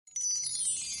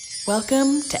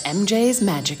Welcome to MJ's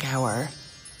Magic Hour.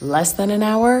 Less than an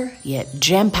hour, yet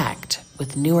jam-packed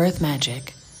with New Earth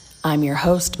magic. I'm your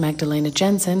host, Magdalena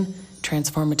Jensen,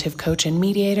 transformative coach and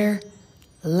mediator.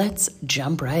 Let's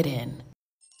jump right in.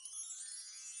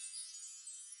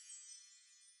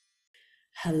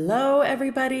 Hello,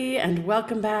 everybody, and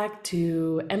welcome back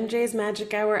to MJ's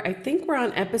Magic Hour. I think we're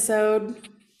on episode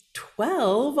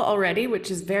 12 already,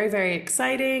 which is very, very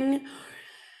exciting.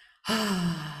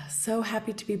 So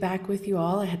happy to be back with you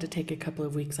all. I had to take a couple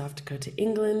of weeks off to go to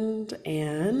England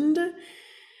and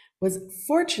was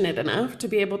fortunate enough to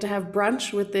be able to have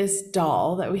brunch with this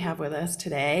doll that we have with us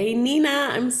today. Nina,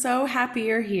 I'm so happy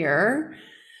you're here.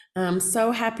 I'm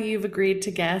so happy you've agreed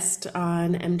to guest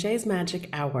on MJ's Magic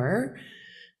Hour.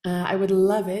 I would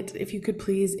love it if you could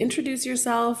please introduce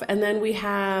yourself, and then we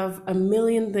have a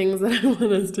million things that I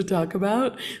want us to talk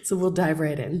about, so we'll dive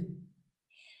right in.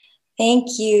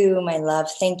 Thank you, my love.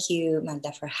 Thank you,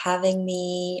 Magda, for having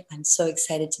me. I'm so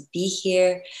excited to be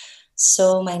here.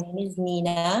 So my name is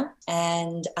Nina,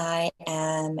 and I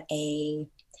am a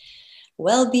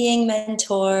well-being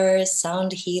mentor,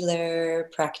 sound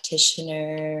healer,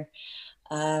 practitioner,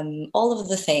 all of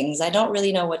the things. I don't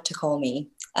really know what to call me,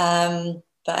 but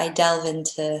I delve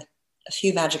into a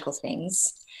few magical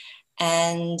things.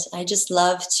 And I just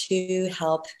love to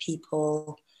help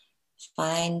people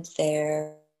find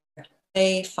their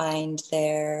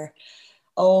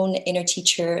own inner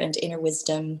teacher and inner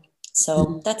wisdom.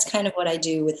 So that's kind of what I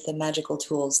do with the magical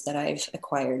tools that I've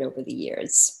acquired over the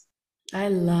years. I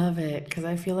love it because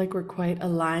I feel like we're quite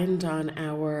aligned on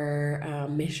our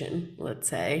mission, let's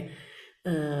say,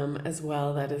 as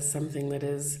well. That is something that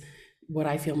is what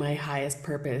I feel my highest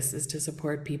purpose is, to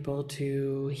support people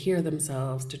to hear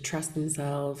themselves, to trust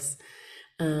themselves.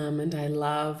 And I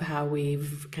love how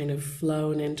we've kind of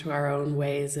flown into our own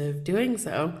ways of doing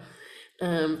so.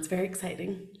 It's very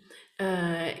exciting.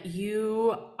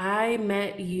 I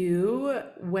met you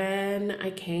when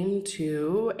I came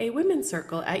to a women's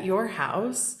circle at your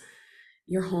house,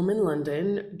 your home in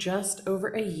London, just over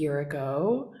a year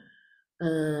ago.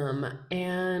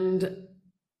 And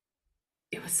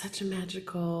it was such a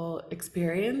magical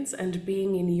experience, and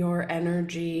being in your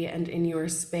energy and in your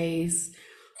space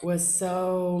was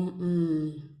so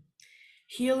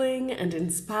healing and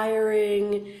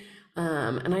inspiring.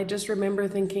 And I just remember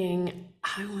thinking,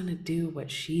 I want to do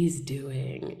what she's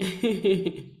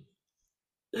doing.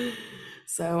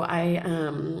 So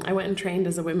I went and trained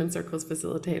as a women's circles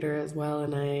facilitator as well,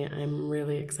 and I'm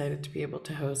really excited to be able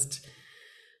to host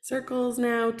circles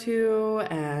now too,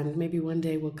 and maybe one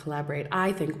day we'll collaborate.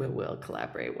 I think we will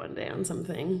collaborate one day on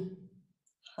something.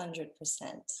 100%.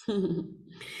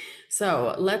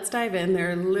 So let's dive in.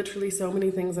 There are literally so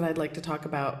many things that I'd like to talk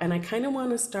about, and I kind of want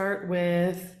to start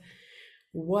with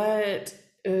what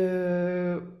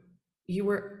you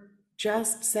were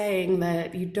just saying,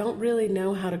 that you don't really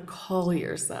know how to call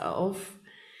yourself.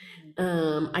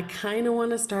 I kind of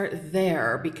want to start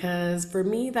there, because for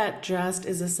me, that just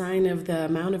is a sign of the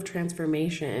amount of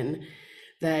transformation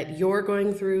that you're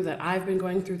going through, that I've been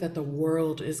going through, that the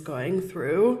world is going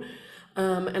through.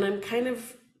 And I'm kind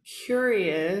of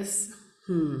curious,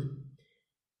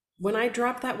 when I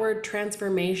drop that word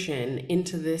transformation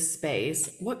into this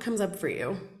space, what comes up for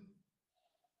you?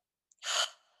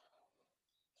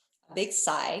 Big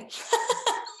sigh.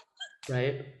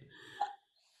 Right?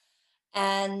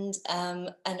 And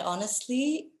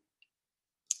honestly,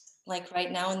 like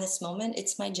right now in this moment,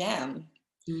 it's my jam.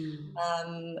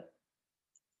 Um,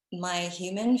 my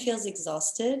human feels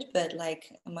exhausted, but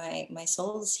like my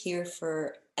soul's here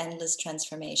for endless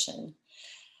transformation.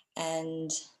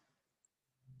 And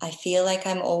I feel like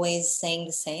I'm always saying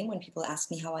the same when people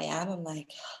ask me how I am. I'm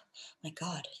like, oh my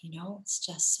God, it's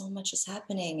just so much is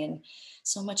happening and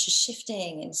so much is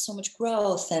shifting and so much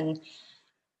growth. Um,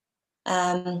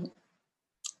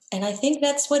 and I think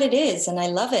that's what it is. And I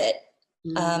love it.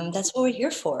 That's what we're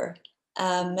here for.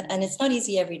 And it's not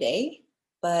easy every day,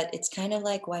 but it's kind of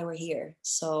like why we're here.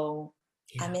 So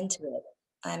Yeah. I'm into it.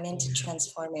 I'm into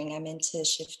transforming. I'm into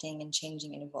shifting and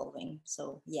changing and evolving.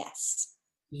 So yes.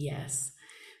 Yes.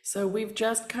 So we've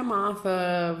just come off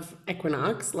of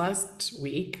equinox last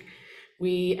week.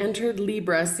 We entered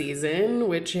Libra season,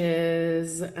 which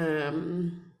is a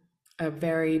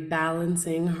very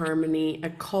balancing harmony,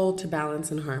 a call to balance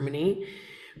and harmony.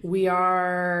 We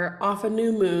are off a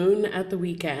new moon at the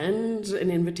weekend, an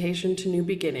invitation to new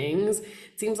beginnings.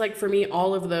 It seems like for me,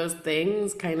 all of those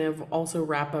things kind of also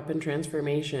wrap up in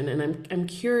transformation. And I'm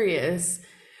curious,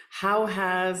 how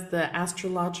has the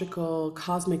astrological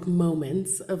cosmic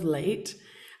moments of late,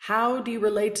 how do you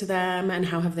relate to them, and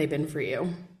how have they been for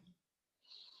you?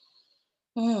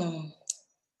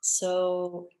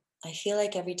 So I feel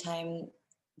like every time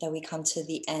that we come to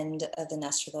the end of an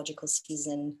astrological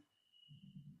season,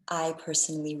 I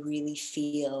personally really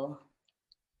feel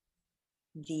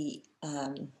the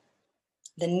um,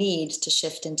 the need to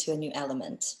shift into a new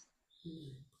element.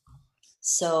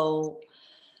 So,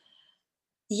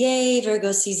 yay,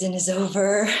 Virgo season is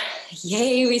over.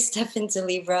 Yay, we step into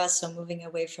Libra. So, moving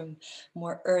away from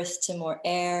more earth to more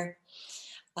air.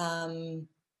 Um,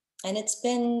 and it's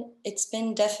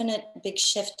been definite big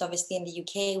shift. Obviously, in the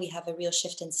UK, we have a real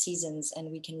shift in seasons,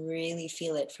 and we can really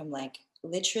feel it from like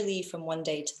literally from one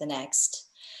day to the next.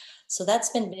 So that's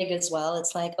been big as well.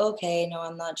 It's like, okay, no,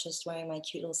 I'm not just wearing my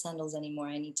cute little sandals anymore.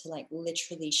 I need to like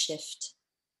literally shift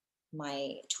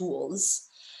my tools,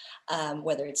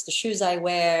 whether it's the shoes I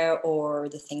wear or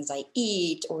the things I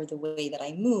eat or the way that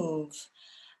I move,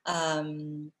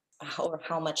 or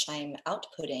how much I'm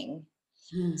outputting.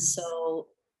 Mm. So,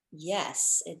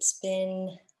 yes, it's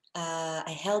been,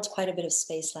 I held quite a bit of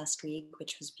space last week,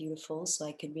 which was beautiful. So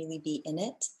I could really be in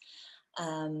it.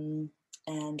 Um,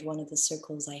 and one of the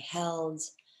circles I held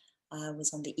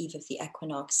was on the eve of the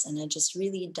equinox. And I just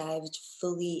really dived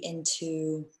fully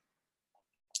into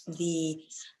the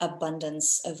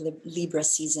abundance of Libra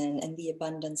season and the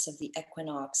abundance of the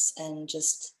equinox, and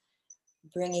just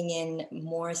bringing in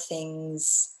more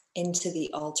things into the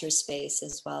altar space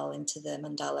as well, into the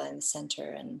mandala in the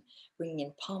center, and bringing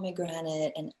in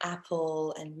pomegranate and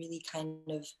apple, and really kind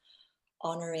of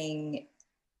honoring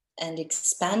and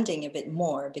expanding a bit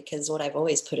more, because what I've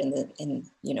always put in the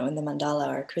mandala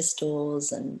are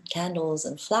crystals and candles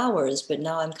and flowers, but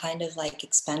now I'm kind of like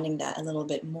expanding that a little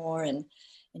bit more and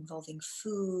involving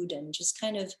food, and just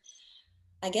kind of,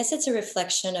 I guess it's a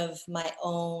reflection of my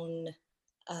own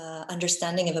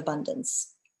understanding of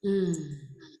abundance. Mm.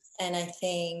 And I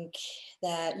think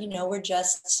that, we're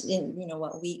just in,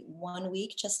 what, week 1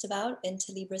 week just about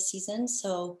into Libra season.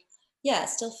 So yeah,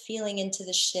 still feeling into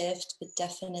the shift, but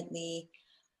definitely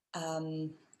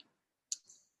um,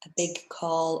 a big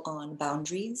call on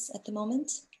boundaries at the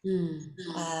moment,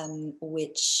 Mm.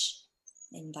 which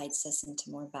invites us into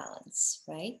more balance,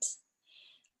 right?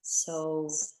 So,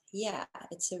 yeah,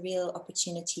 it's a real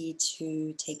opportunity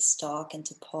to take stock and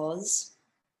to pause,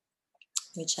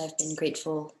 which I've been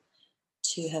grateful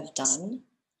to have done.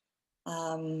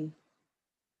 Um,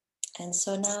 and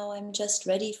so now I'm just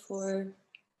ready for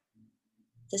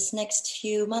this next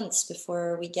few months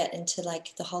before we get into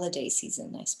like the holiday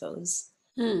season, I suppose.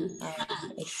 Mm.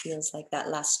 It feels like that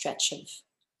last stretch of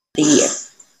the year.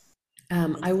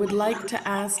 I would like to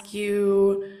ask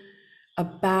you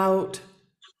about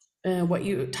what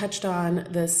you touched on,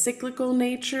 the cyclical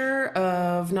nature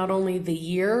of not only the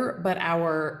year but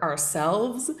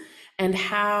ourselves, and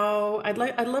how I'd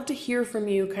love to hear from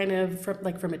you, kind of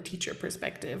from a teacher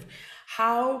perspective.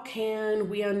 How can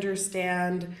we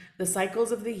understand the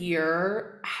cycles of the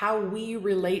year, how we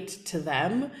relate to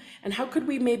them, and how could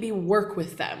we maybe work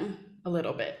with them a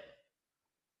little bit?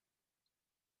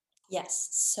 Yes.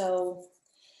 So,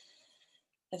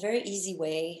 a very easy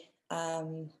way,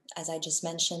 as I just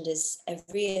mentioned, is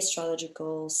every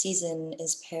astrological season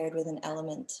is paired with an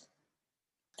element.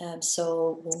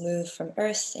 So, we'll move from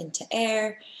earth into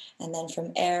air, and then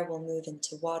from air, we'll move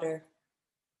into water,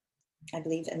 I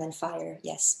believe, and then fire.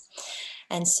 Yes.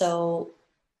 And so,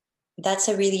 that's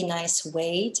a really nice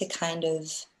way to kind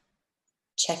of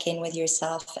check in with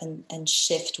yourself and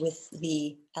shift with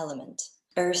the element.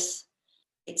 Earth,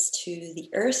 it's to the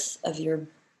earth of your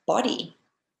body,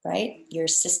 right? Your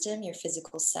system, your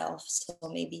physical self. So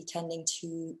maybe tending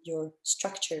to your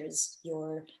structures,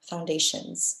 your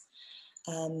foundations,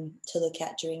 to look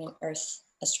at during an earth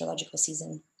astrological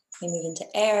season. We move into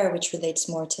air, which relates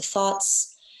more to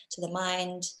thoughts, to the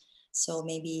mind. So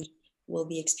maybe we'll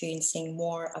be experiencing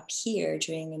more up here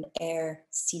during an air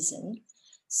season.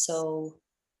 So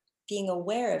being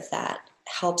aware of that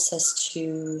helps us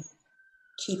to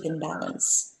keep in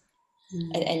balance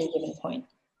at Mm. any given point.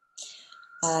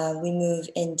 We move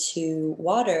into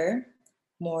water,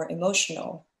 more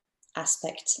emotional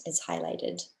aspect is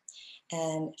highlighted,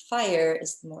 and fire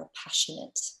is the more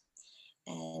passionate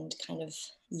and kind of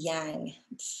yang,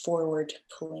 forward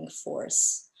pulling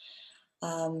force.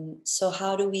 So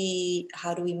how do we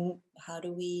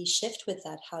shift with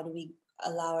that? How do we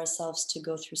allow ourselves to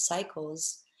go through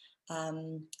cycles?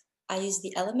 Um, I use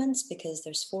the elements because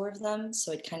there's four of them,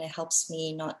 so it kind of helps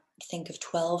me not think of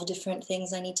 12 different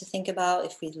things I need to think about.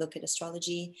 If we look at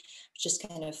astrology, just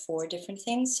kind of four different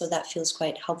things, so that feels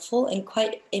quite helpful and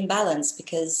quite in balance,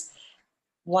 because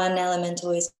one element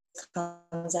always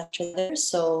comes after the other.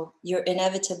 So you're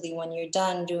inevitably, when you're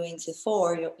done doing the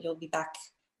four, you'll be back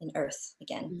in earth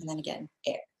again, and then again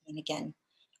air, and again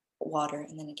water,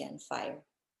 and then again fire.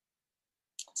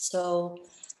 So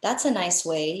that's a nice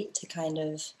way to kind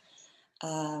of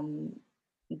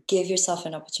give yourself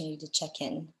an opportunity to check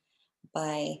in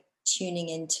by tuning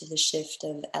into the shift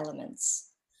of elements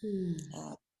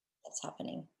that's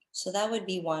happening. So that would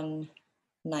be one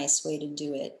nice way to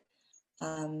do it.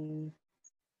 And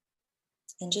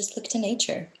just look to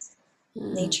nature.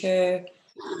 Nature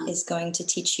is going to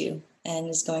teach you and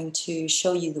is going to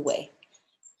show you the way.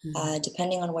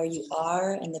 Depending on where you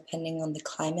are and depending on the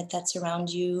climate that's around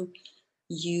you,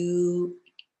 you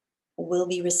will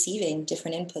be receiving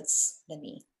different inputs than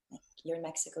me. Like, you're in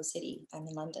Mexico City, I'm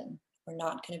in London. We're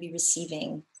not going to be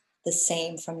receiving the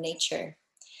same from nature,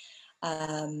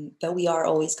 but we are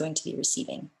always going to be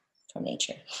receiving from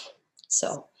nature.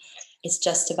 So it's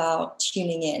just about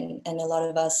tuning in. And a lot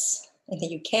of us in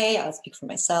the UK, I'll speak for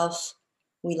myself,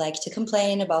 we like to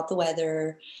complain about the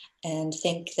weather and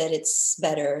think that it's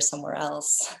better somewhere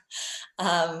else,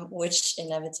 which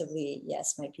inevitably,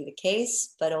 yes, might be the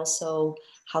case. But also,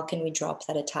 how can we drop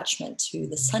that attachment to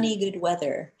the sunny, good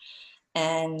weather?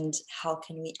 And how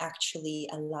can we actually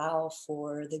allow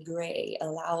for the gray,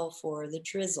 allow for the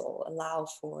drizzle, allow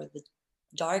for the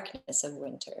darkness of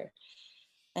winter,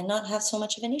 and not have so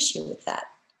much of an issue with that?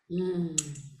 And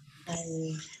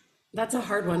That's a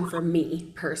hard one for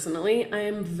me personally. I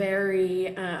am very,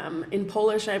 in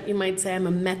Polish, you might say I'm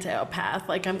a meteopath.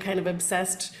 Like, I'm kind of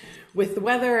obsessed with the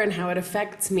weather and how it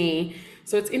affects me.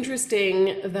 So it's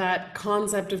interesting, that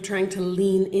concept of trying to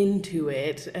lean into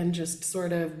it and just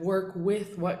sort of work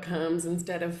with what comes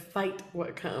instead of fight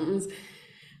what comes.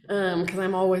 Because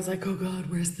I'm always like, oh God,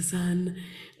 where's the sun?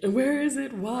 And where is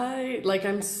it? Why? Like,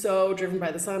 I'm so driven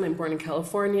by the sun. I'm born in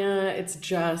California. It's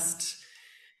just,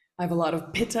 I have a lot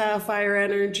of pitta, fire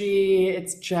energy.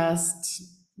 It's just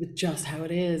how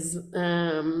it is.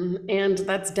 And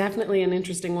that's definitely an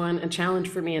interesting one, a challenge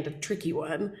for me and a tricky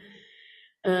one.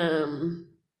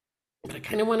 But I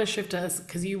kind of want to shift us,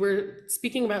 because you were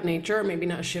speaking about nature, or maybe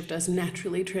not shift us,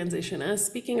 naturally transition us.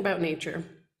 Speaking about nature,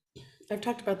 I've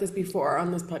talked about this before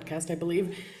on this podcast, I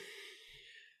believe.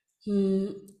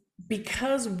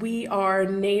 Because we are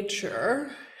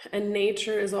nature, and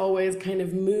nature is always kind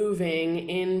of moving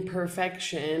in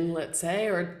perfection, let's say,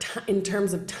 or in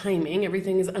terms of timing,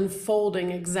 everything is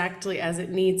unfolding exactly as it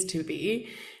needs to be.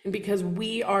 And because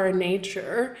we are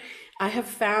nature, I have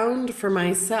found for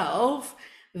myself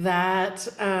that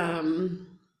I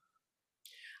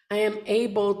am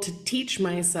able to teach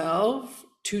myself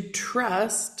to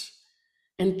trust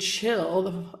and chill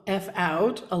the F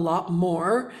out a lot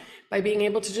more by being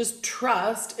able to just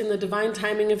trust in the divine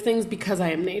timing of things, because I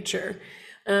am nature.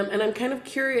 And I'm kind of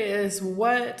curious,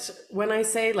 when I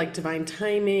say like divine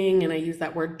timing and I use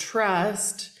that word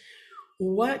trust,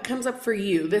 what comes up for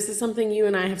you? This is something you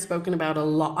and I have spoken about a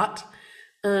lot.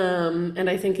 And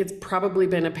I think it's probably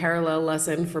been a parallel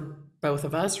lesson for both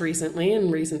of us recently, in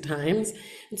recent times.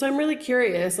 And so I'm really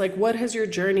curious, like, what has your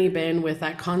journey been with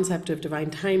that concept of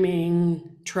divine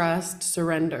timing, trust,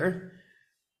 surrender?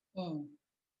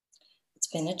 It's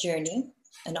been a journey,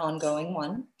 an ongoing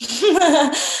one.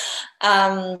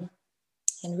 And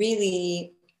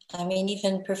really, I mean,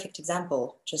 even perfect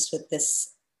example, just with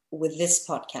this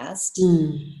podcast,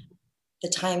 the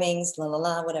timings, la la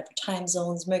la, whatever, time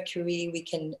zones, Mercury, we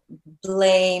can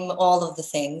blame all of the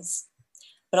things,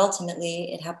 but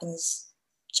ultimately it happens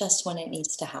just when it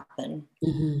needs to happen.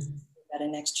 We've got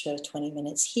an extra 20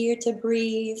 minutes here to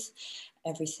breathe.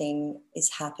 Everything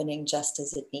is happening just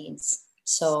as it needs.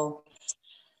 So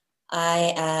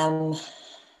I am,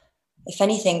 if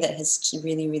anything, that has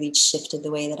really, really shifted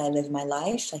the way that I live my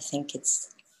life, I think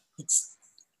it's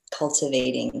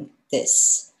cultivating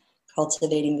this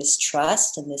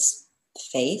trust and this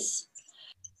faith.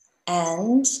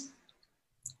 And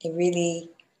it really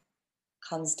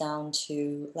comes down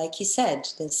to, like you said,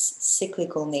 this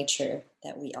cyclical nature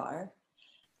that we are.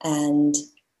 And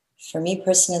for me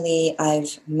personally,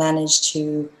 I've managed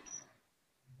to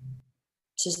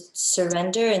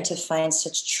surrender and to find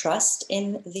such trust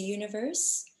in the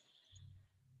universe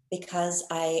because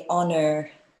I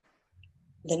honor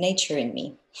the nature in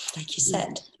me, like you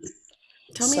said.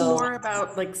 Tell me more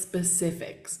about like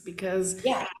specifics, because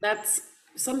Yeah, that's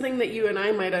something that you and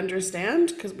I might understand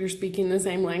because we're speaking the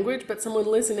same language, but someone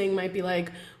listening might be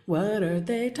like, what are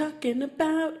they talking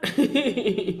about?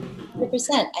 100%.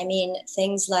 I mean,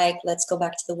 things like, let's go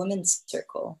back to the women's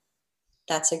circle.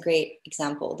 That's a great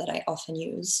example that I often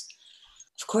use.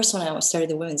 Of course, when I started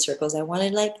the women's circles, I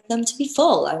wanted like them to be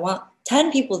full. I want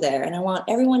 10 people there, and I want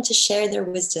everyone to share their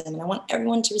wisdom, and I want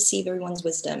everyone to receive everyone's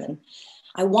wisdom. And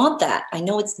I want that. I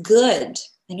know it's good.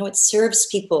 I know it serves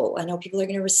people. I know people are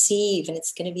going to receive and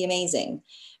it's going to be amazing,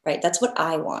 right? That's what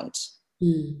I want.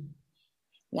 Mm.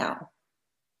 Now,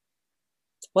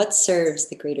 what serves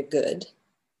the greater good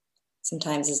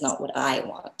sometimes is not what I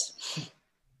want.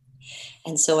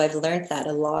 And so I've learned that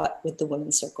a lot with the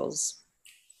women's circles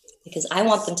because I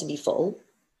want them to be full.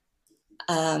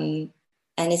 And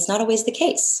it's not always the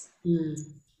case.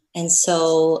 Mm. And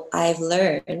so I've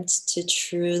learned to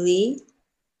truly,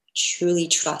 truly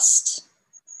trust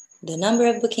the number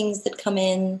of bookings that come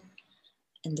in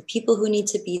and the people who need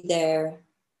to be there.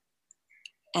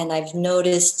 And I've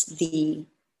noticed the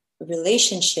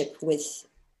relationship with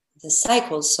the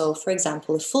cycles. So, for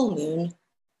example, a full moon,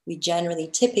 we generally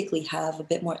typically have a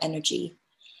bit more energy.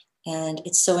 And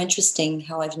it's so interesting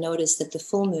how I've noticed that the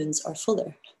full moons are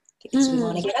fuller because we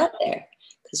want to Mm. get out there,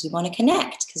 because we want to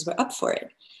connect, because we're up for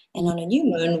it. And on a new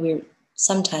moon, we're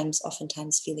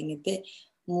oftentimes feeling a bit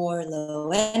more low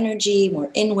energy,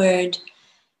 more inward.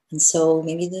 And so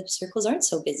maybe the circles aren't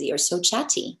so busy or so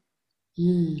chatty.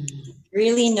 Mm.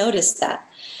 Really noticed that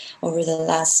over the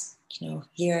last,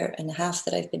 year and a half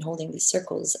that I've been holding these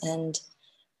circles. And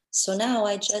so now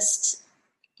I just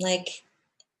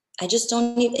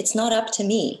don't need, it's not up to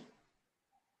me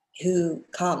who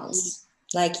comes.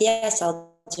 Like, yes,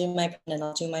 I'll do my print and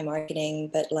I'll do my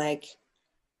marketing, but like,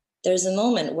 there's a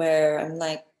moment where I'm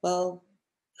like, well,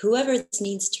 whoever this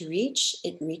needs to reach,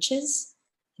 it reaches,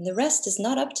 and the rest is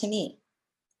not up to me.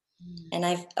 And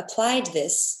I've applied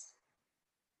this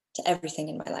to everything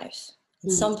in my life.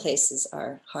 And Mm. some places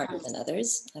are harder than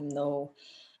others. I'm no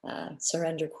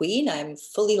surrender queen. I'm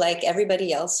fully like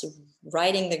everybody else,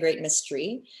 riding the great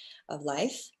mystery of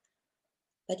life.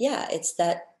 But yeah, it's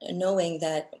that knowing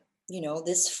that,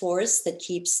 this force that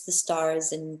keeps the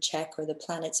stars in check or the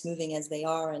planets moving as they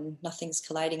are and nothing's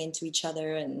colliding into each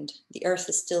other and the earth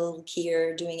is still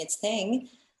here doing its thing,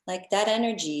 like that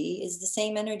energy is the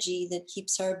same energy that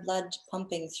keeps our blood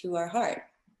pumping through our heart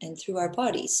and through our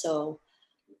body. So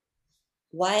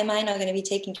why am I not going to be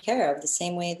taken care of the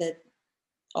same way that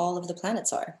all of the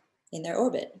planets are in their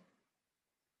orbit?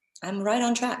 I'm right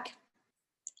on track.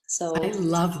 I So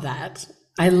love that.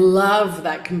 I love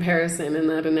that comparison and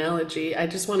that analogy. I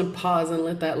just want to pause and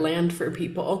let that land for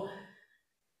people.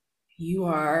 We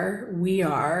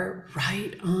are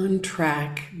right on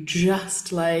track,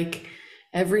 just like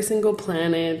every single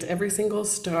planet, every single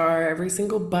star, every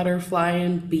single butterfly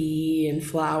and bee and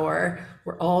flower.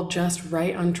 We're all just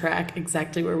right on track,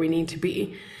 exactly where we need to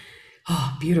be.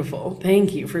 Oh, beautiful.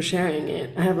 Thank you for sharing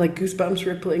it. I have like goosebumps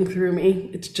rippling through me.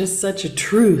 It's just such a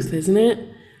truth, isn't it?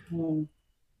 mm,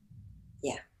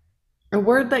 yeah. A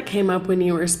word that came up when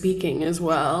you were speaking as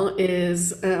well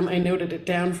is I noted it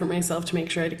down for myself to make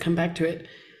sure I had to come back to it,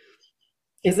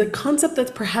 is a concept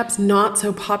that's perhaps not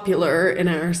so popular in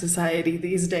our society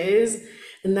these days,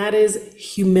 and that is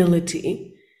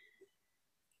humility.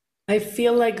 I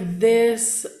feel like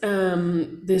this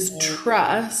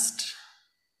trust,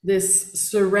 this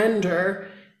surrender,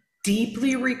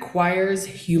 deeply requires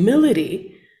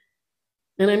humility.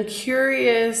 And I'm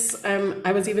curious.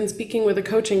 I was even speaking with a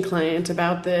coaching client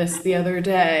about this the other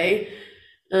day.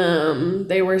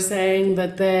 They were saying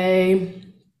that they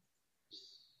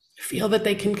feel that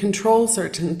they can control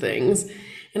certain things.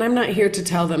 And I'm not here to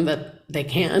tell them that they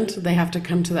can't. They have to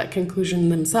come to that conclusion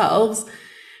themselves.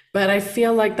 But I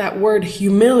feel like that word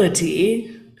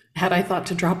humility, had I thought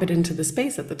to drop it into the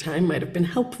space at the time, might have been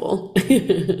helpful.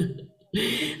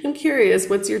 I'm curious,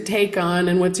 what's your take on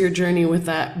and what's your journey with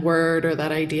that word or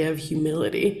that idea of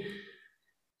humility?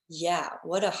 Yeah,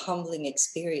 what a humbling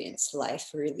experience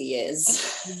life really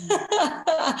is.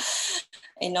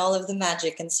 In all of the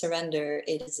magic and surrender,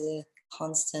 it is a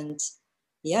constant,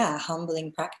 yeah,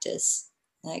 humbling practice.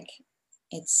 Like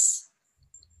it's,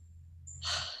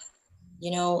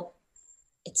 you know,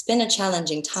 it's been a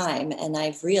challenging time. And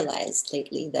I've realized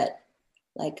lately that,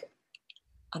 like,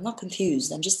 I'm not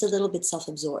confused. I'm just a little bit self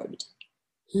absorbed.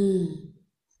 Mm.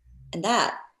 And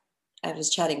that, I was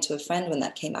chatting to a friend when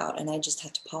that came out, and I just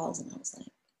had to pause and I was like,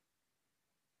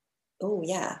 oh,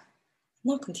 yeah,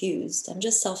 I'm not confused. I'm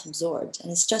just self absorbed. And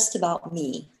it's just about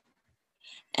me.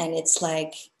 And it's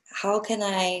like, how can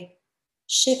I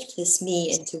shift this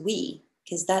me into we?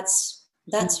 Because that's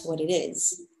what it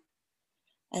is.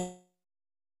 And,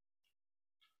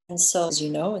 and so, as you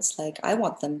know, it's like I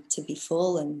want them to be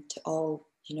full and to all,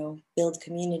 build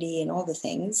community and all the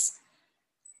things.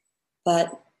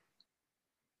 But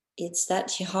it's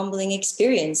that humbling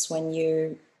experience when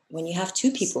you have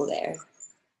two people there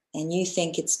and you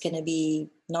think it's going to be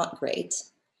not great,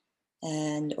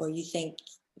 and or you think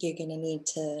you're going to need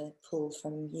to pull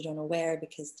from you don't know where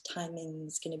because the timing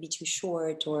is going to be too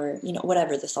short, or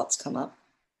whatever the thoughts come up.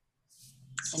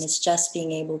 And it's just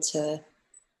being able to,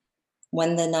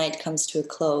 when the night comes to a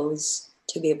close,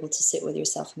 to be able to sit with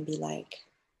yourself and be like,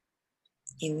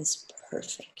 it was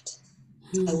perfect.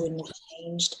 I Hmm. wouldn't have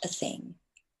changed a thing.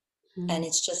 Hmm. And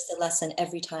it's just a lesson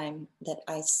every time that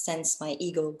I sense my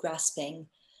ego grasping.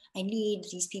 I need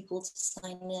these people to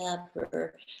sign up,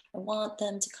 or I want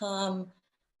them to come.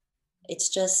 It's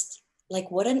just like,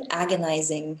 what an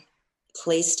agonizing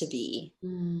place to be.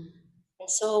 Hmm. And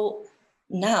so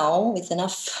now, with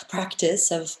enough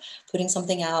practice of putting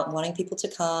something out, wanting people to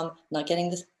come, not getting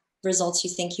the results you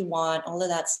think you want, all of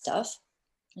that stuff,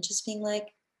 and just being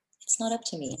like, it's not up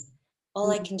to me. All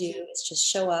I Hmm. can do is just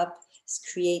show up, is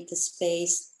create the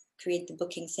space, create the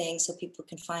booking thing so people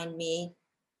can find me.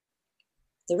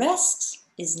 The rest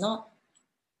is not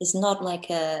like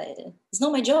a it's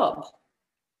not my job.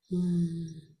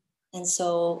 Hmm. And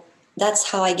so that's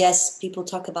how I guess people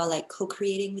talk about like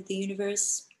co-creating with the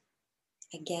universe.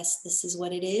 I guess this is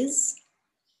what it is.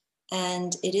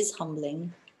 And it is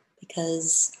humbling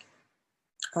because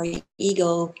our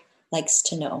ego likes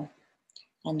to know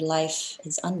and life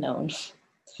is unknown.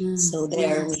 Hmm. So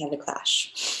there we have a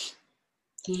clash.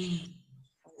 Hmm.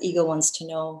 Ego wants to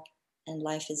know and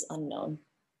life is unknown.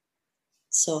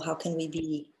 So how can we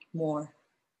be more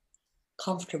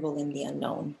comfortable in the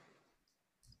unknown,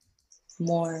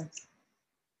 more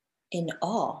in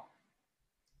awe,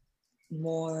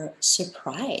 more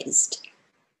surprised?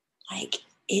 Like,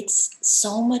 it's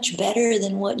so much better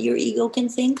than what your ego can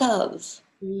think of.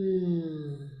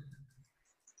 Hmm.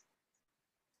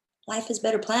 Life has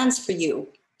better plans for you.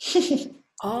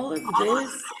 All of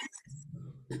this,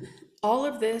 all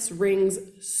of this rings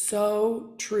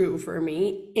so true for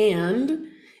me, and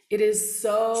it is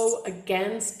so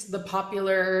against the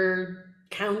popular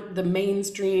count, the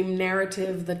mainstream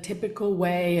narrative, the typical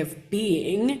way of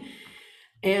being.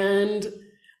 And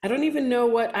I don't even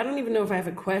know if I have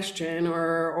a question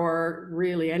or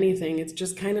really anything. It's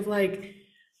just kind of like,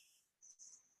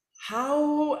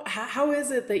 how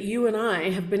is it that you and I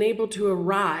have been able to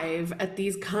arrive at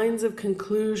these kinds of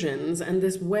conclusions and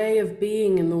this way of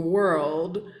being in the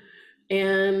world,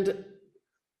 and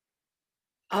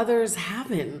others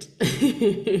haven't?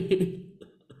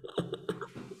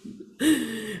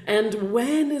 And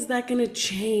when is that going to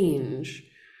change?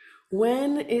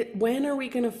 When are we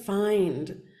going to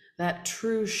find that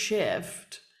true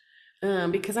shift?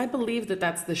 Because I believe that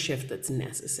that's the shift that's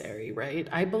necessary, right?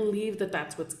 I believe that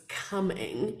that's what's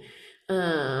coming.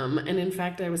 And in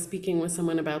fact, I was speaking with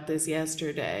someone about this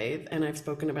yesterday, and I've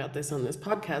spoken about this on this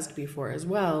podcast before as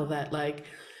well, that like,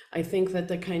 I think that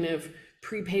the kind of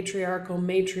pre-patriarchal,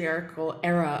 matriarchal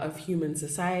era of human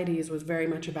societies was very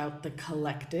much about the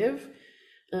collective,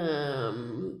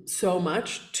 so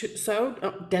much to,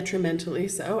 so detrimentally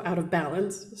so, out of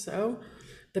balance. So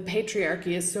the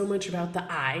patriarchy is so much about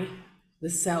the I, the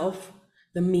self,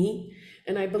 the me.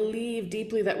 And I believe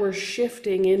deeply that we're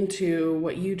shifting into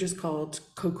what you just called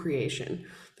co-creation,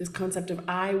 this concept of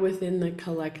I within the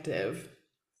collective.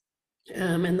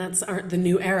 And that's the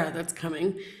new era that's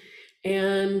coming.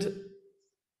 And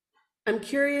I'm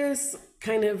curious,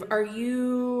 kind of,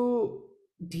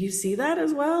 do you see that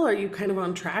as well? Are you kind of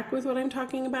on track with what I'm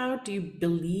talking about? Do you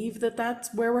believe that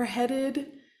that's where we're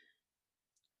headed?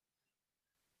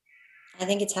 I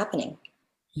think it's happening.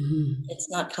 Mm-hmm. It's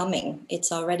not coming, it's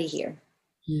already here.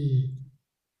 Mm-hmm.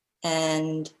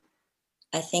 And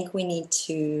I think we need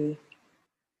to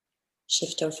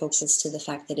shift our focus to the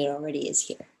fact that it already is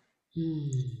here.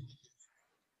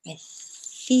 I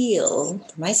feel,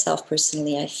 for myself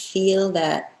personally, I feel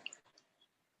that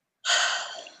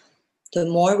the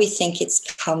more we think it's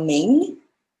coming,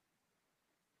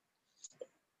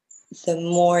 the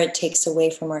more it takes away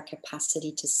from our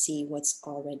capacity to see what's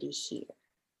already here.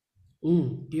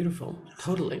 Beautiful.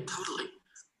 Totally.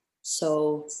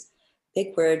 So,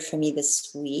 big word for me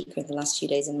this week or the last few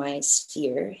days in my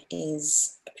sphere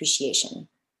is appreciation.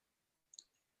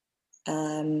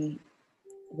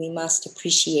 We must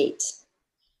appreciate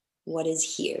what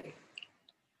is here.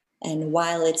 And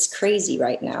while it's crazy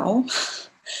right now,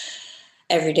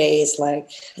 every day is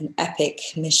like an epic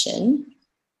mission.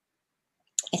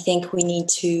 I think we need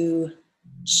to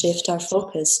shift our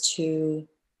focus to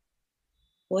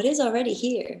what is already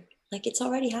here. Like, it's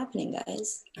already happening,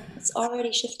 guys. It's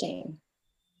already shifting.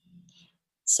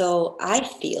 So I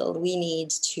feel we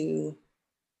need to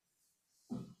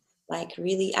like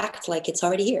really act like it's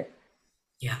already here.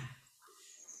 Yeah.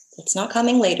 It's not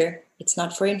coming later. It's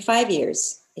not for in 5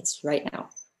 years. It's right now.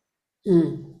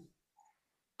 Mm.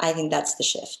 I think that's the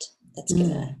shift that's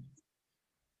gonna Mm.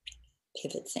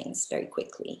 pivot things very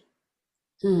quickly.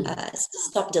 Mm.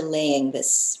 Stop delaying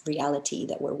this reality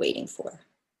that we're waiting for.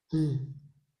 Mm.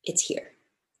 It's here,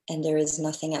 and there is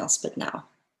nothing else but now.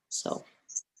 So,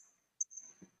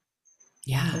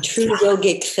 in Yeah. true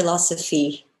yogic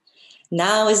philosophy,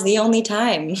 now is the only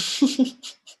time.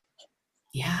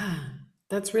 Yeah,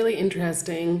 that's really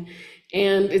interesting.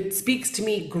 And it speaks to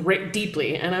me great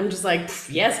deeply. And I'm just like,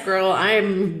 yes, girl,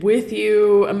 I'm with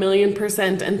you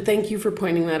 1,000,000%. And thank you for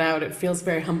pointing that out. It feels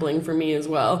very humbling for me as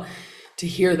well to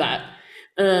hear that.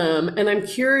 And I'm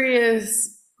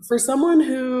curious for someone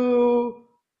who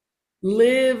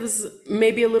lives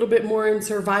maybe a little bit more in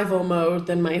survival mode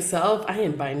than myself. I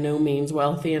am by no means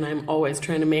wealthy and I'm always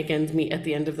trying to make ends meet at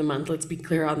the end of the month. Let's be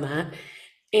clear on that.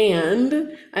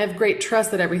 And I have great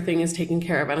trust that everything is taken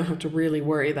care of. I don't have to really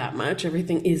worry that much.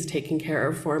 Everything is taken care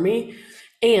of for me.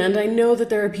 And I know that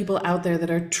there are people out there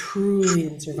that are truly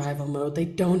in survival mode. They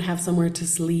don't have somewhere to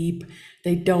sleep.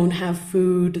 They don't have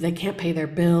food. They can't pay their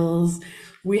bills.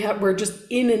 We're just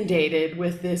inundated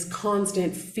with this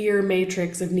constant fear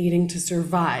matrix of needing to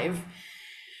survive.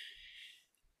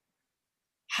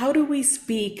 How do we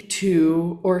speak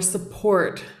to or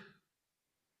support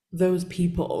those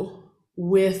people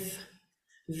with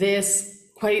this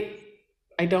quite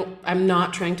I'm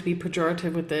not trying to be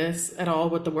pejorative with this at all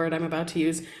with the word I'm about to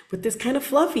use, with this kind of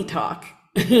fluffy talk?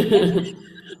 Yeah,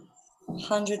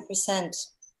 100%.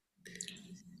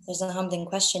 There's a humbling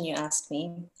question you asked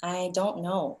me. I don't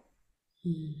know.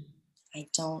 I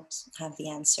don't have the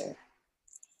answer.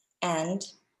 And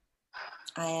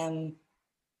I am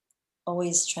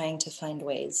always trying to find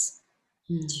ways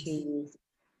to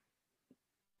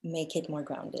make it more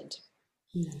grounded.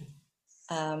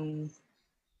 Um,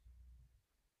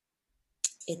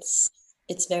 it's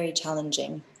it's very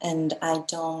challenging, and I'm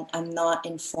not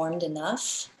informed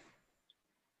enough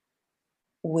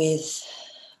with,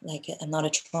 like, I'm not a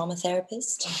trauma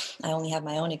therapist. I only have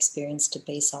my own experience to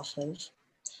base off of.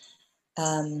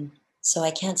 So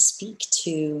I can't speak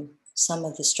to some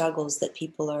of the struggles that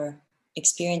people are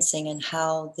experiencing and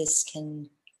how this can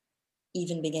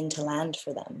even begin to land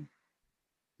for them.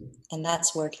 And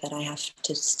that's work that I have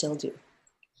to still do.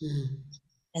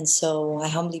 And so I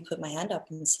humbly put my hand up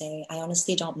and say, I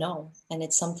honestly don't know. And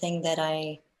it's something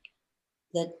that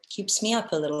keeps me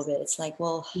up a little bit. It's like,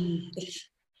 well, if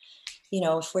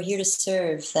if we're here to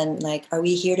serve, then, like, are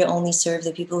we here to only serve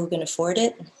the people who can afford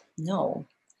it? No,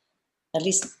 at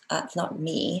least not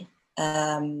me.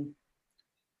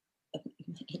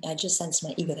 I just sense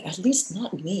my ego there. At least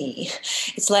not me.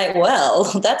 It's like, well,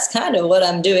 that's kind of what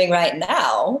I'm doing right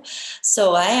now.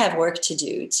 So I have work to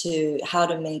do to how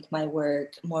to make my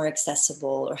work more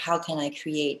accessible, or how can I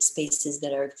create spaces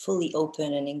that are fully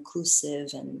open and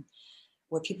inclusive, and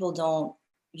where people don't,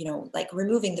 like,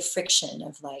 removing the friction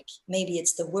of, like, maybe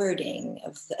it's the wording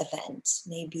of the event,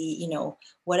 maybe,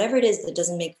 whatever it is that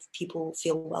doesn't make people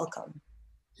feel welcome.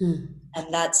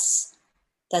 And that's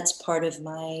part of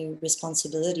my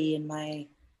responsibility and my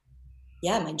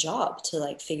job to,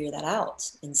 like, figure that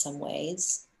out in some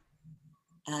ways,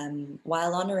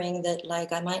 while honoring that,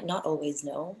 like, I might not always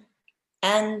know,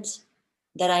 and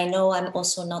that I know I'm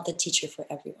also not the teacher for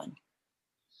everyone.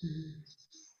 And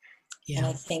Yeah.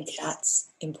 I think that's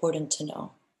important to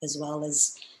know, as well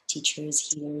as teachers,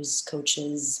 healers,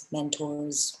 coaches,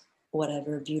 mentors,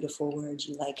 whatever beautiful word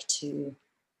you like to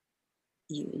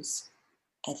use.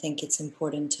 I think it's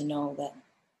important to know that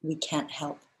we can't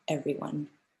help everyone.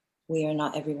 We are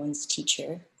not everyone's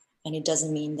teacher. And it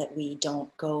doesn't mean that we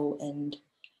don't go and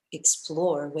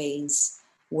explore ways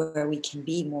where we can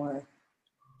be more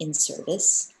in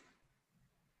service.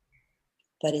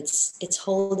 But it's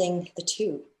holding the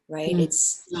two, right?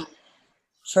 It's,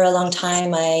 for a long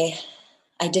time, I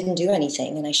didn't do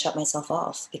anything, and I shut myself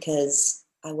off because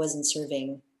I wasn't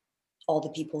serving all the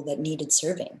people that needed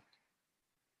serving.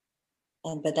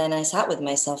 But then I sat with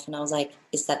myself and I was like,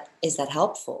 is that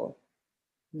helpful?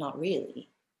 Not really.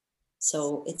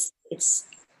 So it's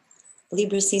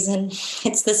Libra season.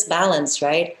 It's this balance,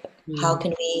 right? How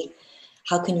can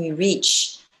we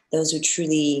reach those who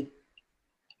truly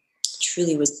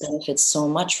would benefit so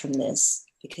much from this,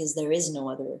 because there is no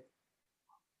other,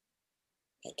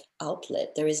 like,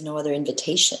 outlet. There is no other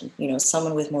invitation.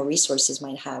 Someone with more resources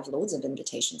might have loads of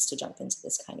invitations to jump into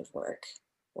this kind of work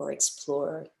or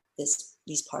explore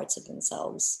these parts of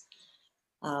themselves.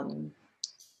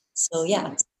 So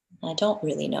yeah, I don't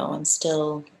really know. I'm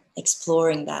still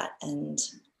exploring that, and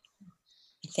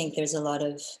I think there's a lot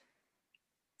of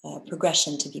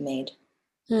progression to be made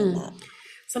in that.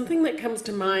 Something that comes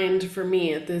to mind for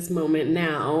me at this moment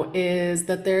now is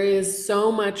that there is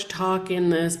so much talk in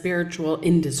the spiritual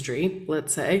industry,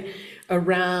 let's say,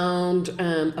 around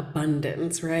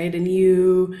abundance, right? And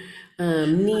you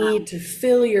need to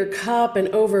fill your cup and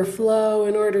overflow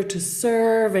in order to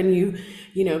serve, and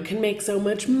you know, can make so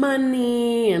much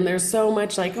money, and there's so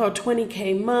much like, oh,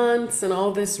 20K months and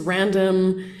all this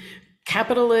random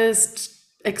capitalist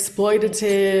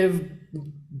exploitative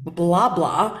blah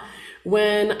blah,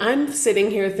 when I'm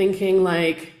sitting here thinking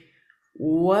like,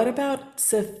 what about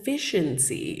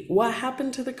sufficiency? What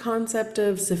happened to the concept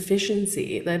of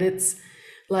sufficiency? That it's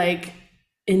like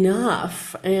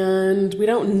enough and we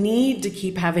don't need to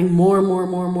keep having more.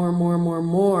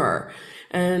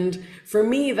 And for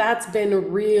me, that's been a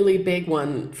really big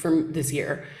one from this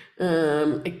year.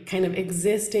 Kind of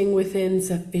existing within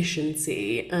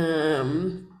sufficiency.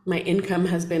 My income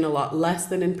has been a lot less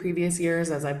than in previous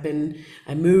years as I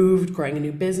moved, growing a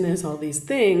new business, all these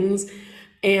things.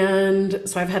 And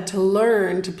so I've had to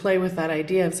learn to play with that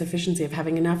idea of sufficiency, of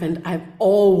having enough. And I've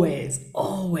always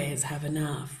have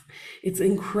enough. It's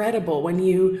incredible when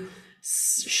you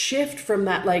shift from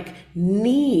that like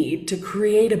need to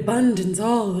create abundance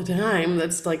all the time,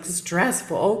 that's like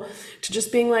stressful, to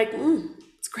just being like,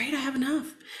 it's great, I have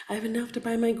enough. I have enough to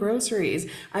buy my groceries.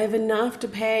 I have enough to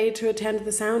pay to attend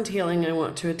the sound healing I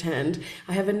want to attend.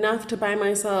 I have enough to buy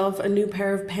myself a new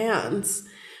pair of pants.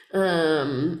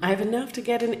 I have enough to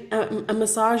get a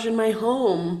massage in my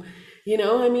home. You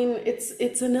know, I mean,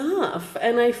 it's enough.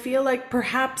 And I feel like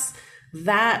perhaps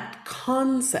that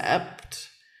concept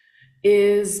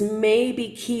is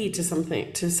maybe key to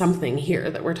something here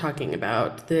that we're talking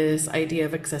about. This idea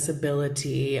of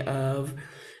accessibility, of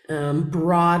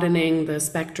broadening the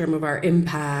spectrum of our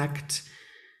impact.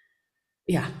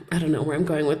 Yeah, I don't know where I'm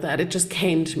going with that. It just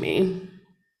came to me.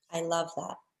 I love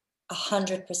that.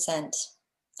 100%.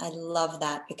 I love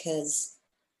that because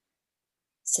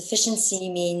sufficiency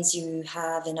means you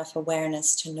have enough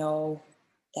awareness to know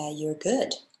that you're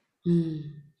good.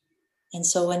 And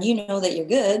so when you know that you're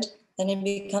good, then it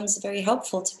becomes very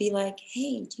helpful to be like,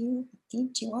 hey, do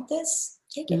you want this?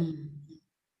 Take it.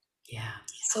 Yeah.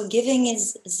 So giving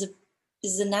is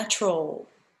a natural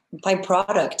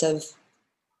byproduct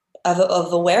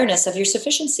of awareness of your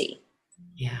sufficiency.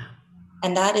 Yeah.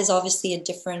 And that is obviously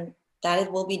that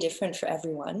it will be different for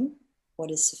everyone,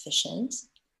 what is sufficient.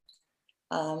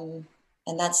 And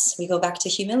we go back to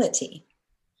humility.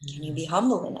 Can you be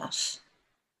humble enough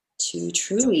to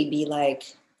truly be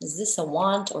like, is this a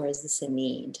want or is this a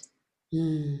need? Where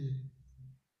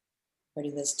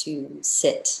do those two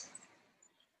sit?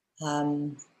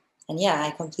 And yeah,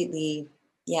 I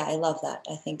love that.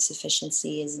 I think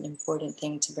sufficiency is an important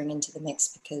thing to bring into the mix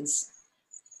because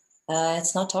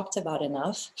it's not talked about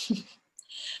enough.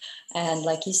 And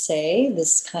like you say,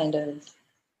 this kind of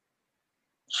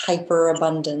hyper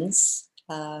abundance,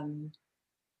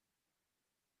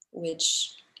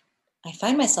 which I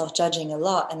find myself judging a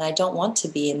lot, and I don't want to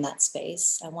be in that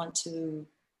space. I want to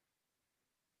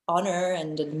honor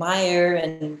and admire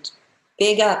and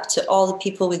big up to all the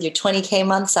people with your 20K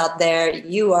months out there.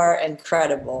 You are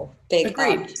incredible. Big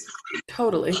Agreed. up.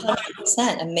 Totally.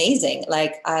 100%. Amazing.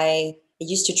 Like it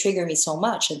used to trigger me so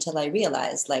much until I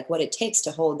realized like what it takes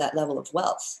to hold that level of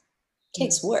wealth. It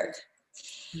takes work.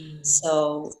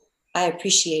 So I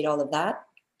appreciate all of that.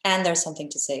 And there's something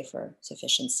to say for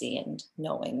sufficiency and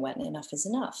knowing when enough is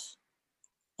enough.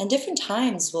 And different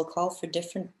times will call for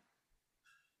different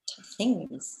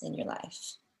things in your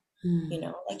life. You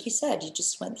know, like you said, you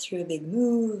just went through a big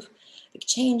move, big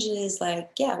changes. Like,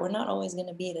 yeah, we're not always going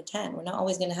to be at a 10. We're not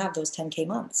always going to have those 10K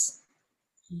months.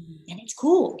 And it's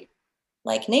cool.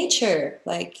 Like nature,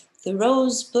 like the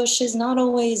rose bush is not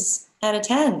always at a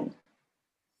 10.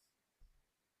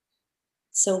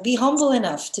 So be humble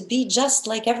enough to be just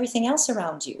like everything else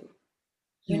around you.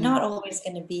 You're not always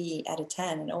going to be at a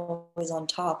 10 and always on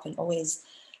top and always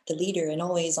the leader and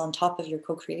always on top of your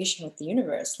co-creation with the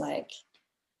universe. Like,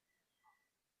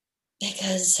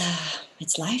 because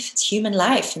it's life, it's human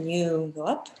life, and you go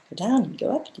up, go down, and you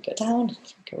go up, and you go down, and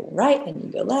you go right, and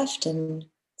you go left, and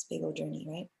it's a big old journey,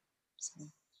 right? So.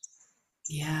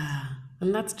 Yeah.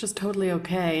 And that's just totally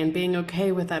okay. And being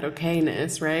okay with that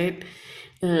okayness, right?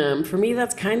 For me,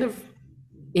 that's kind of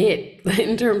it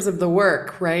in terms of the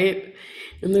work, right?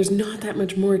 And there's not that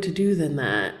much more to do than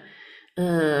that,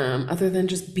 other than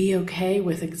just be okay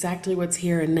with exactly what's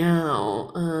here and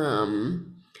now.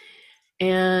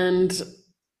 And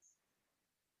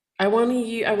I want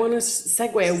to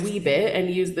segue a wee bit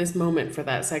and use this moment for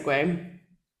that segue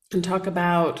and talk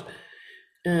about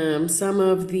some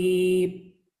of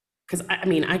the, because I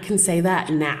mean, I can say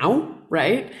that now,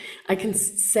 right? I can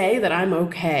say that I'm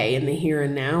okay in the here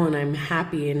and now, and I'm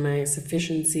happy in my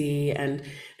sufficiency, and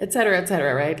et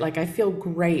cetera, right? Like I feel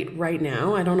great right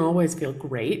now. I don't always feel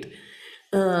great.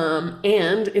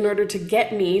 And in order to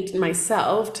get me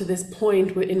myself to this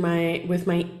point in my with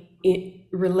my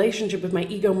relationship with my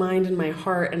ego mind and my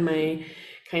heart and my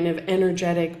kind of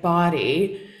energetic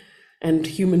body and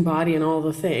human body and all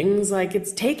the things, like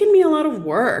it's taken me a lot of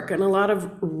work and a lot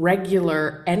of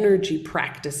regular energy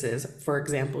practices. For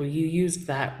example, you used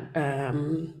that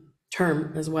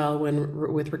term as well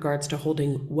when with regards to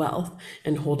holding wealth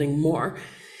and holding more.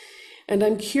 And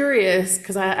I'm curious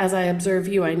because as I observe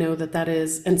you, I know that that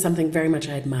is, and something very much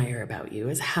I admire about you,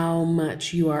 is how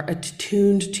much you are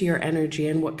attuned to your energy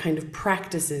and what kind of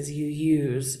practices you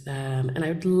use. And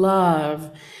I'd love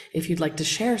if you'd like to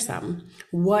share some.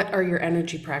 What are your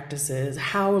energy practices?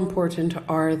 How important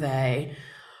are they?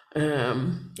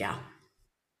 Yeah.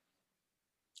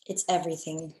 It's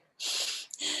everything.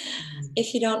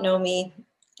 If you don't know me,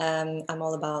 I'm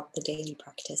all about the daily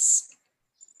practice.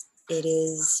 It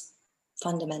is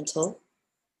fundamental.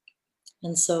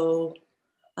 And so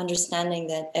understanding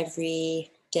that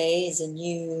every day is a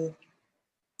new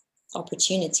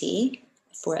opportunity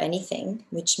for anything,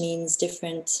 which means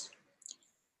different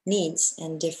needs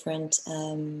and different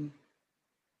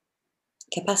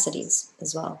capacities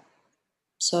as well.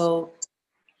 So,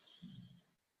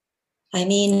 I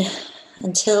mean,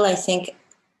 until I think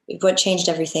what changed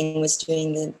everything was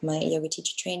doing my yoga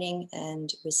teacher training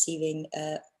and receiving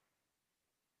a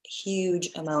huge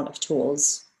amount of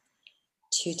tools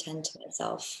to tend to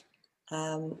myself,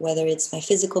 whether it's my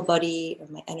physical body or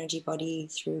my energy body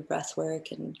through breath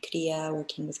work and kriya,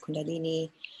 working with kundalini,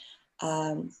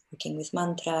 working with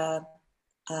mantra.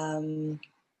 And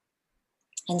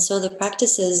so the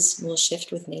practices will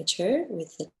shift with nature,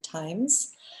 with the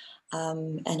times.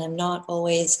 And I'm not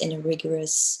always in a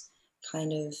rigorous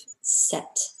kind of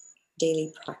set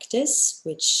daily practice,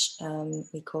 which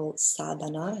we call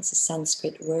sadhana. It's a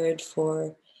Sanskrit word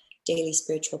for daily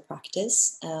spiritual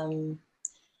practice. And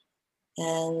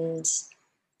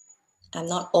I'm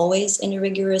not always in a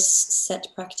rigorous set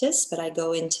practice, but I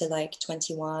go into like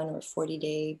 21 or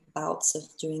 40-day bouts of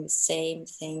doing the same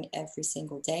thing every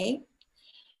single day.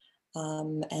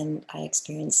 And I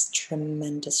experience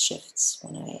tremendous shifts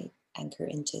when I anchor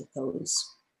into those.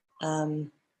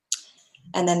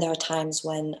 And then there are times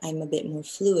when I'm a bit more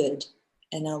fluid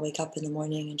and I'll wake up in the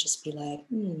morning and just be like,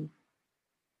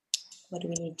 what do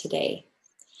we need today?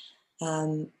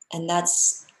 And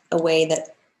that's a way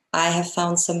that I have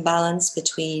found some balance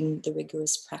between the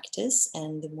rigorous practice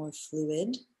and the more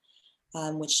fluid,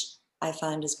 which I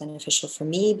find is beneficial for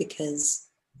me, because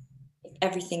if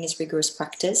everything is rigorous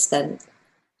practice, then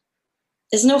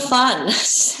it's no fun.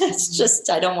 It's just,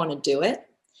 I don't want to do it.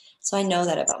 So I know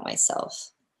that about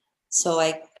myself. So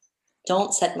I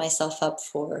don't set myself up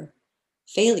for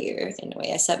failure in a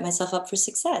way. I set myself up for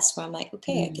success, where I'm like,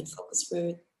 okay, I can focus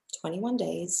for 21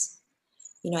 days.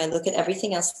 I look at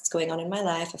everything else that's going on in my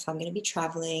life, if I'm going to be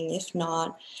traveling, if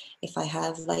not, if I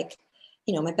have like,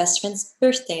 my best friend's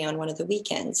birthday on one of the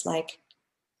weekends, like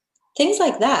things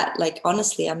like that. Like,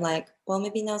 honestly, I'm like, well,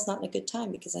 maybe now's not a good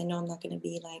time because I know I'm not going to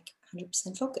be like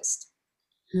 100% focused.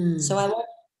 So I won't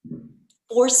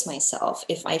force myself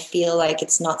if I feel like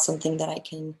it's not something that I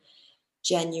can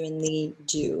genuinely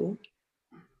do.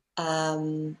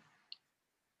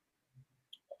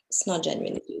 It's not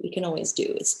genuinely do. We can always do.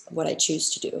 It's what I choose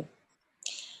to do.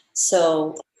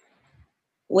 So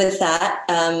with that,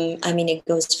 it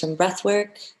goes from breath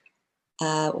work,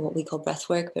 what we call breath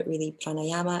work, but really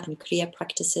pranayama and kriya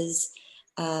practices.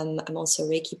 I'm also a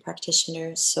Reiki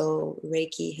practitioner, so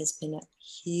Reiki has been a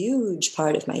huge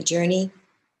part of my journey,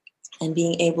 and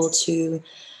being able to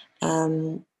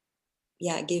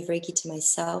give Reiki to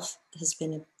myself has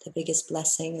been the biggest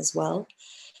blessing as well.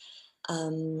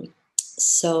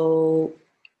 So,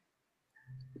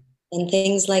 and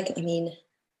things like,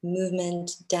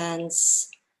 movement, dance,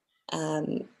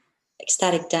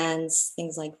 ecstatic dance,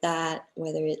 things like that,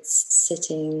 whether it's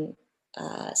sitting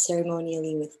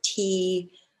ceremonially with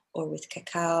tea or with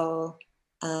cacao.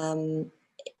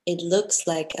 It looks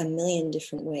like a million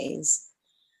different ways.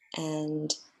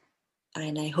 And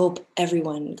I hope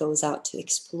everyone goes out to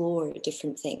explore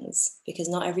different things, because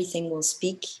not everything will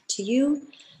speak to you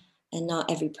and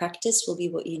not every practice will be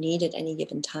what you need at any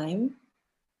given time.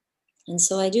 And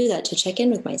so I do that to check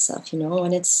in with myself,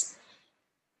 when it's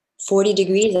 40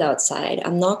 degrees outside,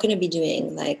 I'm not going to be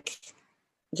doing like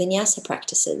vinyasa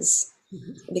practices,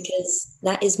 because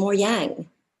that is more yang.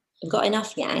 I've got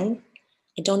enough yang.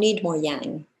 I don't need more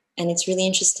yang. And it's really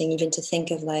interesting even to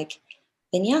think of like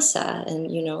vinyasa and,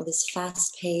 this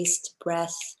fast-paced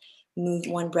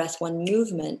one breath, one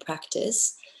movement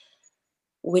practice,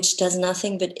 which does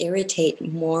nothing but irritate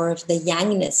more of the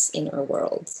yangness in our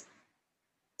world.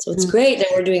 So it's great that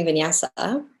we're doing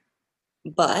vinyasa,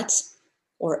 but,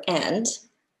 and,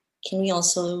 can we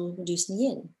also do some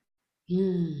yin?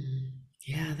 Mm.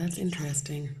 Yeah, that's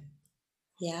interesting.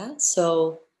 Yeah.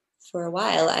 So for a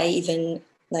while, I even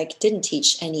like didn't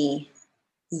teach any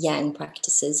yang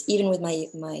practices, even with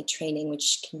my training,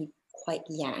 which can be quite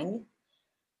yang.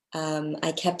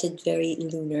 I kept it very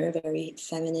lunar, very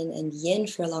feminine and yin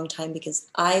for a long time because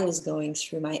I was going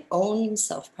through my own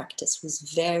self practice was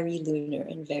very lunar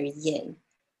and very yin.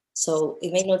 So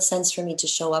it made no sense for me to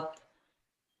show up,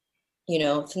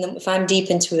 if I'm deep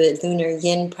into a lunar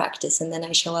yin practice and then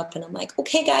I show up and I'm like,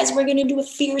 okay, guys, we're going to do a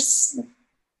fierce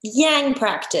yang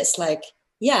practice. Like,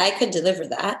 yeah, I could deliver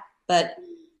that, but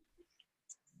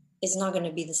it's not going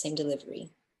to be the same delivery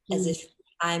as Mm. if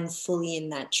I'm fully in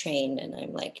that train and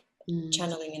I'm like Mm.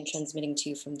 channeling and transmitting to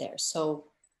you from there. So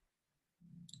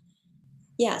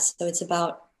yeah, so it's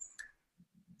about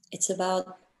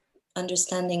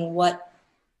understanding what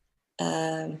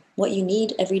you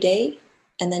need every day,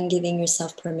 and then giving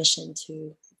yourself permission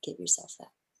to give yourself that.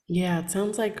 Yeah, it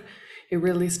sounds like it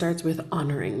really starts with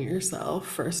honoring yourself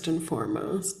first and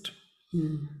foremost.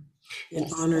 Mm. And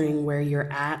Yes. honoring where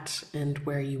you're at and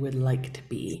where you would like to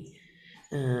be.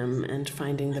 And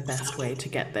finding the best way to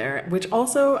get there. Which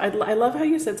also, I love how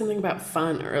you said something about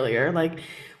fun earlier. Like,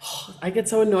 I get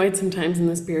so annoyed sometimes in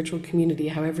the spiritual community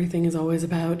how everything is always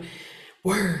about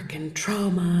work and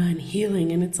trauma and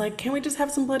healing. And it's like, can we just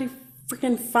have some bloody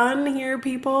freaking fun here,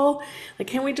 people? Like,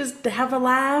 can we just have a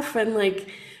laugh and like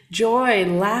joy,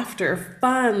 laughter,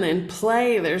 fun, and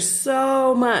play? There's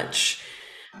so much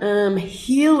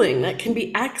healing that can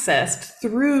be accessed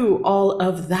through all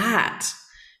of that,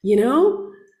 you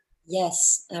know?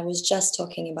 Yes, I was just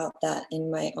talking about that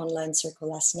in my online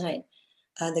circle last night.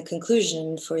 The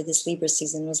conclusion for this Libra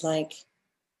season was like,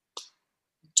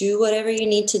 do whatever you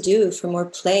need to do for more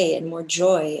play and more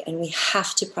joy, and we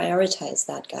have to prioritize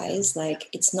that, guys. Like,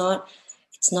 it's not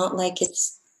like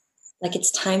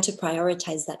it's time to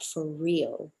prioritize that for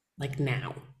real. Like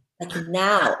now. Like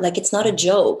now, like it's not a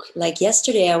joke. Like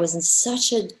yesterday, I was in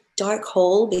such a dark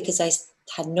hole because I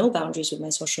had no boundaries with my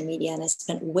social media and I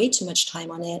spent way too much time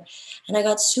on it. And I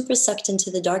got super sucked into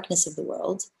the darkness of the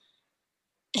world.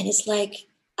 And it's like,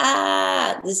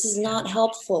 this is Yeah. not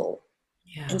helpful.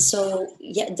 Yeah. And so,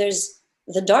 yeah,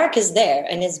 the dark is there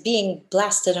and it's being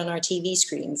blasted on our TV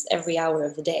screens every hour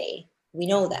of the day. We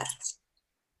know that.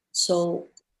 So,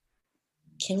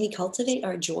 can we cultivate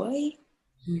our joy?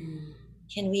 Mm.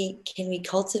 Can we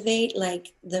cultivate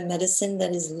like the medicine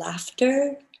that is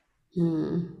laughter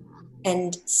Mm.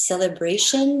 and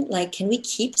celebration? Like, can we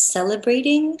keep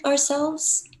celebrating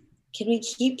ourselves? Can we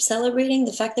keep celebrating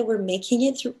the fact that we're making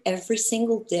it through every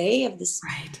single day of this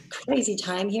Right. crazy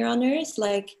time here on earth?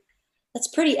 Like, that's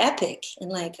pretty epic.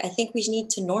 And like, I think we need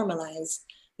to normalize,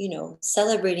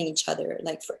 celebrating each other,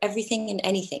 like for everything and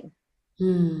anything,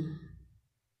 Mm.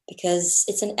 because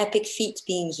it's an epic feat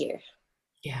being here.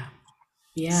 Yeah.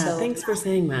 Yeah. So, Thanks for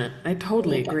saying that. I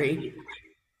totally anytime. agree.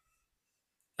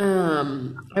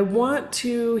 I want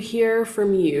to hear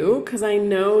from you because I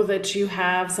know that you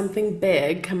have something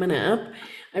big coming up.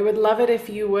 I would love it if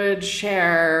you would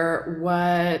share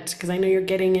because I know you're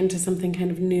getting into something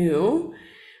kind of new.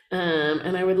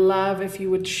 And I would love if you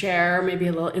would share maybe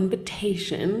a little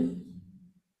invitation.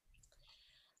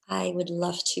 I would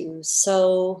love to.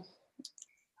 So,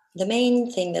 the main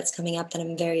thing that's coming up that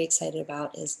I'm very excited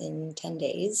about is in 10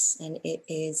 days, and it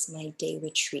is my day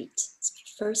retreat. It's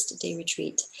my first day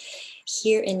retreat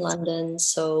here in London.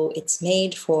 So it's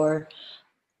made for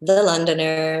the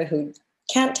Londoner who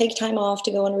can't take time off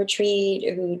to go on a retreat,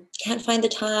 or who can't find the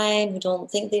time, who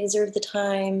don't think they deserve the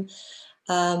time.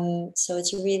 So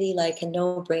it's really like a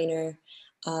no-brainer.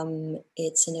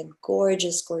 It's in a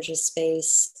gorgeous, gorgeous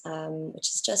space, which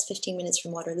is just 15 minutes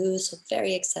from Waterloo, so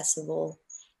very accessible.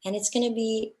 And it's going to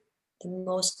be the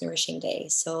most nourishing day.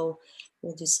 So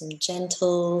we'll do some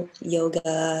gentle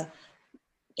yoga,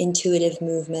 intuitive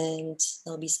movement.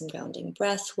 There'll be some grounding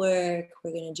breath work.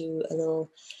 We're going to do a little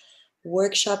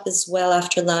workshop as well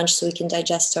after lunch so we can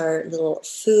digest our little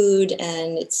food,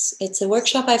 and it's a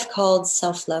workshop I've called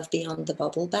Self-Love Beyond the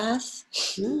Bubble Bath.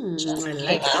 I Just came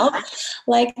like it. out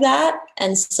like that.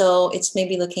 And so it's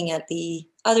maybe looking at the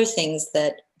other things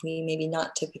that we maybe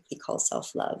not typically call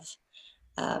self-love,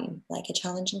 like a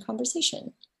challenging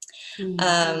conversation,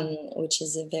 Mm. which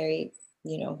is a very,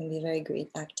 can be a very great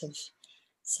act of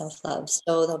self-love.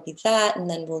 So there'll be that, and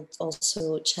then we'll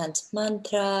also chant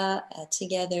mantra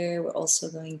together. We're also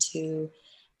going to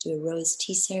do a rose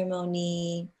tea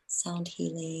ceremony, sound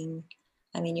healing.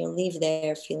 I mean, you'll leave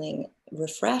there feeling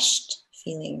refreshed,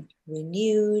 feeling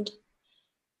renewed,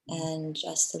 and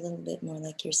just a little bit more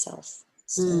like yourself.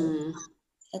 So Mm.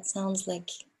 that sounds like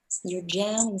your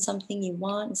jam and something you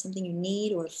want and something you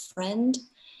need, or a friend,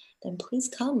 then please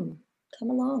come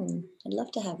along. I'd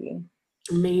love to have you.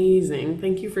 Amazing.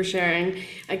 Thank you for sharing.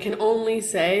 I can only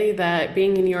say that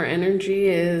being in your energy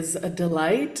is a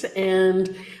delight.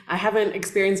 And I haven't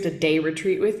experienced a day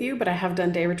retreat with you, but I have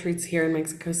done day retreats here in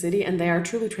Mexico City, and they are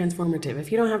truly transformative.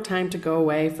 If you don't have time to go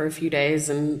away for a few days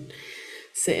and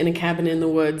sit in a cabin in the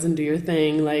woods and do your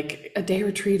thing, like a day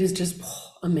retreat is just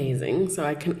amazing. So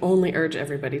I can only urge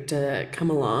everybody to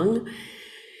come along.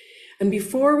 And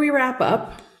before we wrap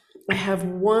up, I have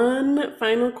one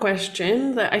final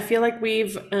question that I feel like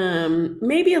we've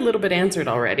maybe a little bit answered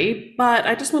already, but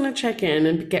I just want to check in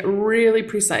and get really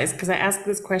precise because I ask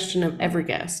this question of every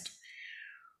guest.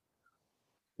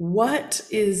 What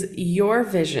is your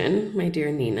vision, my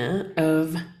dear Nina,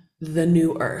 of the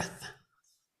new earth?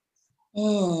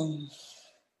 Mm.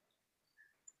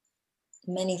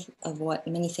 Many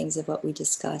things of what we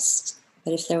discussed.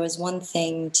 But if there was one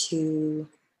thing to,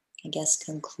 I guess,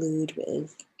 conclude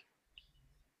with,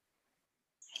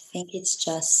 I think it's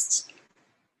just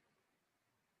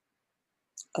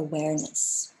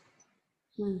awareness.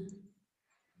 Hmm.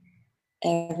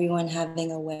 Everyone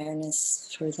having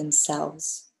awareness for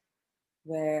themselves.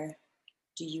 Where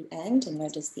do you end and where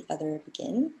does the other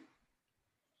begin?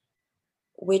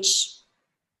 Which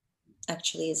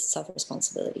actually is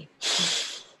self-responsibility.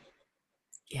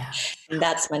 Yeah. And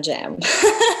that's my jam.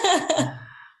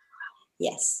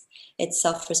 Yes, it's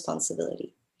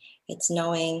self-responsibility. It's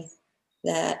knowing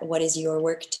that what is your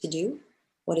work to do,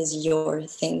 what is your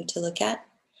thing to look at,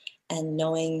 and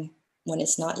knowing when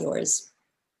it's not yours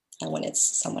and when it's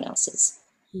someone else's.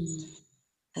 Hmm.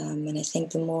 And I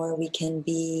think the more we can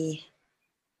be,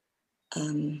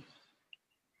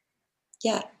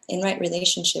 in right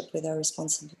relationship with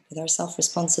our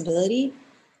self-responsibility,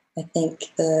 I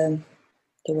think the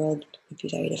world would be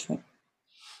very different.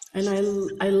 And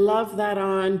I love that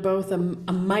on both a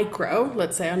micro,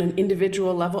 let's say on an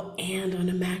individual level, and on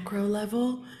a macro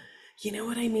level. You know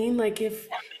what I mean? Like if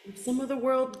some of the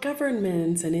world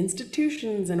governments and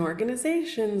institutions and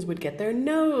organizations would get their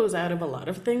nose out of a lot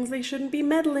of things they shouldn't be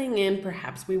meddling in,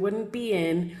 perhaps we wouldn't be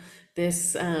in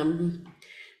this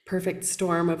perfect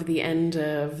storm of the end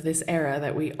of this era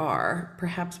that we are.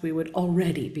 Perhaps we would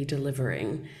already be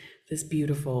delivering this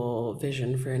beautiful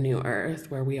vision for a new earth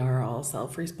where we are all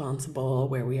self-responsible,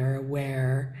 where we are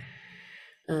aware.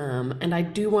 And I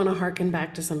do want to harken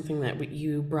back to something that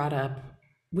you brought up.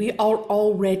 We are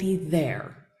already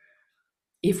there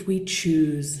if we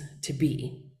choose to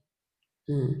be.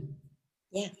 Mm.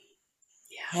 Yeah,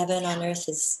 Yeah, heaven on earth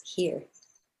is here.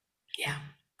 yeah.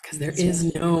 Because there It's right is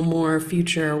here. no more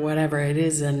future or whatever. It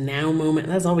is a now moment.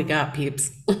 That's all we got,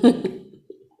 peeps.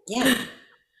 Yeah.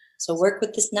 So work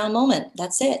with this now moment.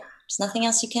 That's it. There's nothing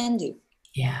else you can do.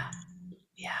 Yeah,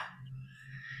 yeah.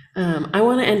 I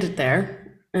want to end it there.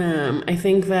 I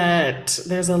think that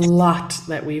there's a lot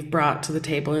that we've brought to the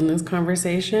table in this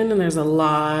conversation, and there's a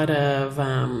lot of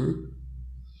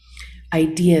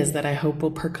ideas that I hope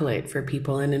will percolate for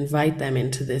people and invite them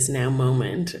into this now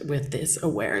moment with this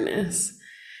awareness.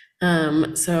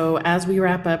 So, as we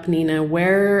wrap up, Nina,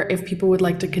 if people would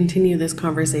like to continue this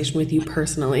conversation with you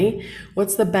personally,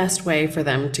 what's the best way for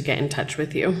them to get in touch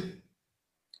with you?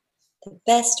 The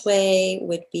best way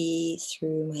would be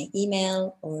through my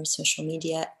email or social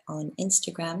media on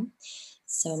Instagram.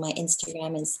 So my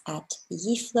Instagram is at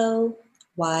Yiflow,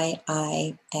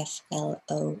 Yiflow,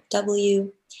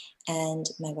 and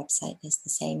my website is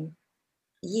the same,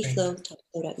 Great.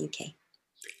 yiflow.co.uk.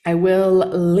 I will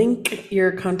link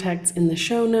your contacts in the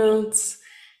show notes.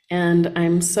 And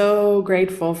I'm so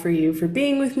grateful for you for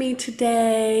being with me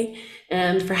today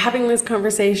and for having this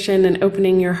conversation and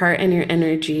opening your heart and your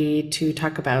energy to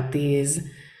talk about these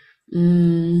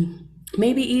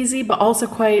maybe easy, but also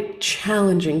quite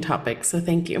challenging topics. So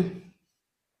thank you.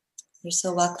 You're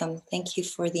so welcome. Thank you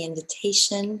for the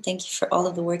invitation. Thank you for all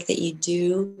of the work that you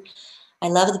do. I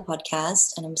love the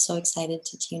podcast, and I'm so excited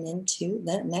to tune into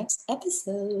the next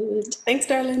episode. Thanks,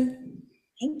 darling.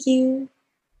 Thank you.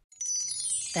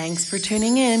 Thanks for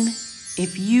tuning in.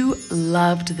 If you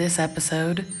loved this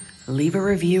episode, leave a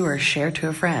review or share to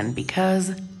a friend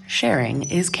because sharing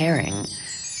is caring.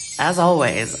 As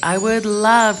always, I would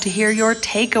love to hear your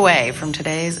takeaway from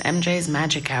today's MJ's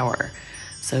Magic Hour.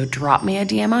 So drop me a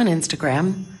DM on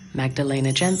Instagram,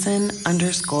 Magdalena Jensen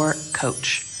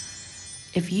 _coach.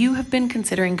 If you have been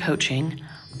considering coaching,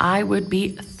 I would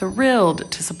be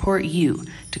thrilled to support you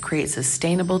to create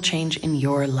sustainable change in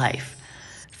your life.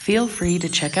 Feel free to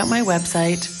check out my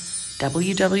website,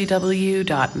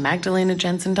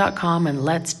 www.magdalenajensen.com and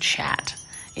let's chat.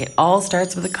 It all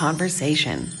starts with a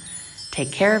conversation.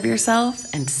 Take care of yourself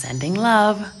and sending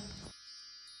love.